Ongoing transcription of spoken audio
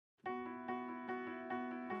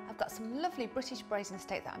I've got some lovely British braised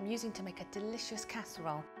steak that I'm using to make a delicious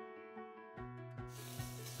casserole.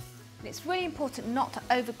 And it's really important not to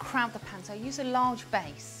overcrowd the pan, so I use a large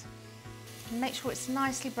base. And make sure it's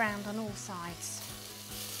nicely browned on all sides.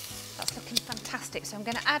 That's looking fantastic, so I'm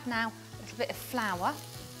going to add now a little bit of flour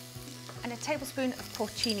and a tablespoon of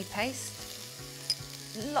porcini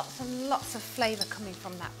paste. Lots and lots of flavour coming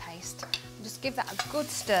from that paste. And just give that a good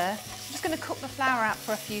stir. I'm just going to cook the flour out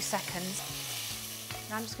for a few seconds.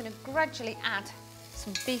 Now I'm just going to gradually add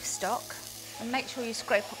some beef stock and make sure you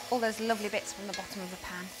scrape all those lovely bits from the bottom of the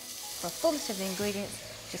pan. For a full list of the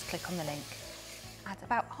ingredients, just click on the link. Add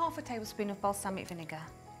about half a tablespoon of balsamic vinegar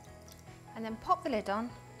and then pop the lid on,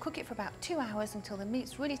 cook it for about 2 hours until the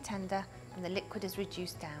meat's really tender and the liquid is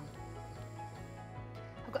reduced down.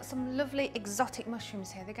 I've got some lovely exotic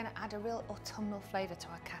mushrooms here. They're going to add a real autumnal flavour to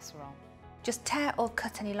our casserole. Just tear or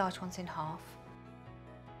cut any large ones in half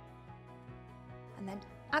and then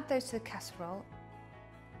add those to the casserole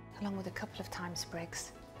along with a couple of thyme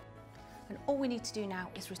sprigs. And all we need to do now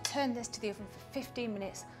is return this to the oven for 15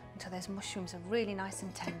 minutes until those mushrooms are really nice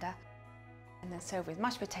and tender, and then serve with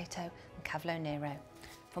mashed potato and cavolo nero.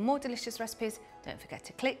 For more delicious recipes, don't forget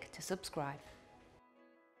to click to subscribe.